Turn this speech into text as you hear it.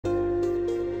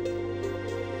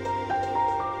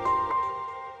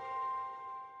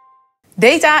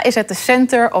Data is at the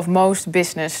center of most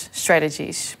business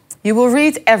strategies. You will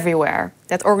read everywhere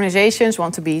that organizations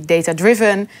want to be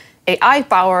data-driven,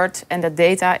 AI-powered, and that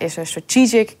data is a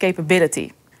strategic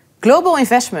capability. Global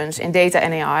investments in data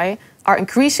and AI are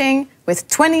increasing with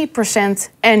 20%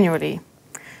 annually.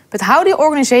 But how do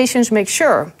organizations make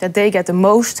sure that they get the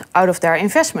most out of their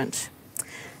investments?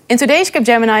 In today's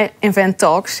Capgemini Invent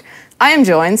Talks, I am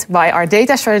joined by our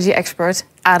data strategy expert,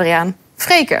 Adriaan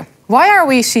Vreke. Why are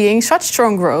we seeing such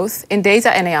strong growth in data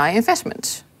and AI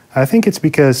investments? I think it's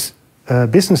because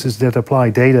businesses that apply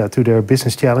data to their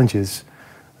business challenges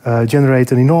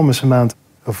generate an enormous amount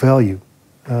of value.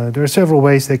 There are several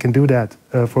ways they can do that.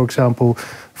 For example,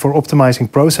 for optimizing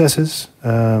processes,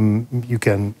 you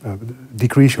can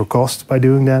decrease your costs by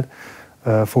doing that.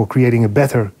 For creating a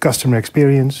better customer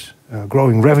experience,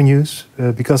 growing revenues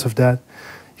because of that.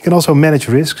 You can also manage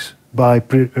risks by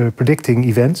predicting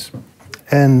events.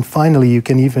 And finally, you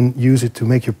can even use it to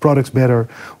make your products better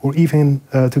or even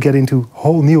to get into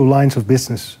whole new lines of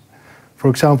business. For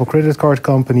example, credit card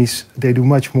companies, they do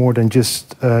much more than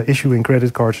just issuing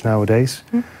credit cards nowadays.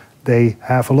 They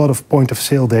have a lot of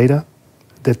point-of-sale data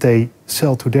that they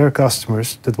sell to their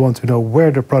customers that want to know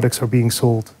where their products are being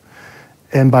sold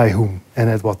and by whom and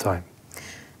at what time.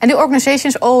 And do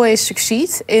organizations always succeed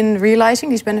in realizing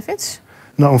these benefits?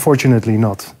 No, unfortunately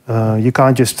not. You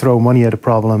can't just throw money at a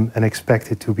problem and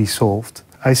expect it to be solved.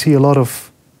 I see a lot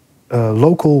of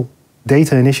local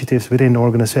data initiatives within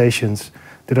organizations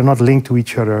that are not linked to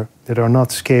each other, that are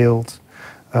not scaled,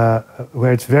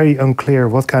 where it's very unclear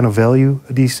what kind of value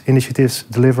these initiatives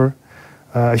deliver.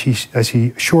 I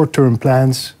see short-term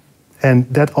plans, and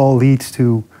that all leads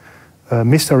to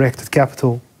misdirected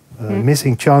capital,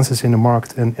 missing chances in the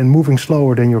market, and moving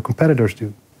slower than your competitors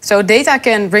do. So data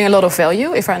can bring a lot of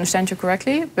value, if I understand you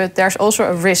correctly, but there's also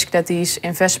a risk that these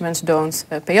investments don't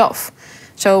pay off.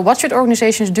 So what should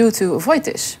organizations do to avoid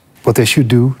this? What they should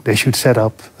do, they should set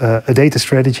up a data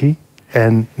strategy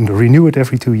and renew it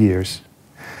every 2 years.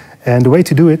 And the way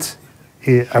to do it,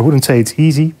 I wouldn't say it's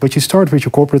easy, but you start with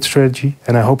your corporate strategy,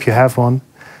 and I hope you have one.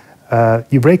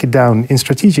 You break it down in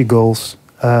strategic goals.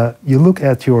 You look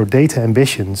at your data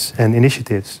ambitions and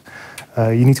initiatives.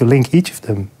 You need to link each of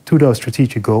them to those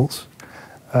strategic goals.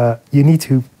 You need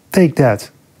to take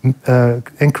that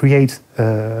and create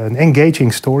an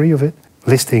engaging story of it,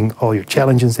 listing all your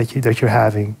challenges that you're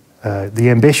having, the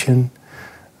ambition,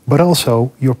 but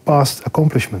also your past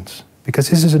accomplishments. Because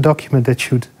this is a document that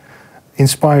should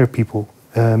inspire people.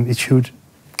 It should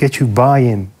get you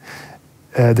buy-in.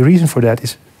 The reason for that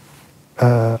is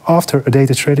after a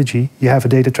data strategy, you have a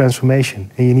data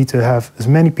transformation, and you need to have as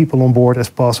many people on board as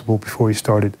possible before you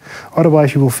start it.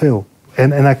 Otherwise, you will fail.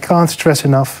 And I can't stress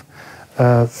enough,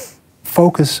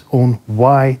 focus on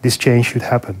why this change should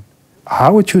happen.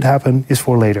 How it should happen is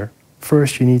for later.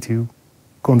 First, you need to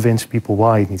convince people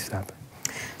why it needs to happen.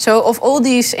 So of all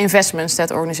these investments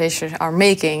that organizations are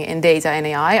making in data and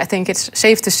AI, I think it's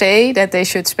safe to say that they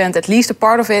should spend at least a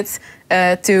part of it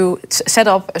to set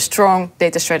up a strong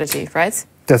data strategy, right?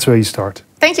 That's where you start.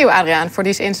 Thank you, Adriaan, for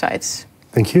these insights.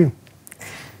 Thank you.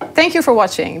 Thank you for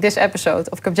watching this episode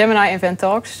of Capgemini Invent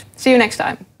Talks. See you next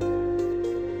time.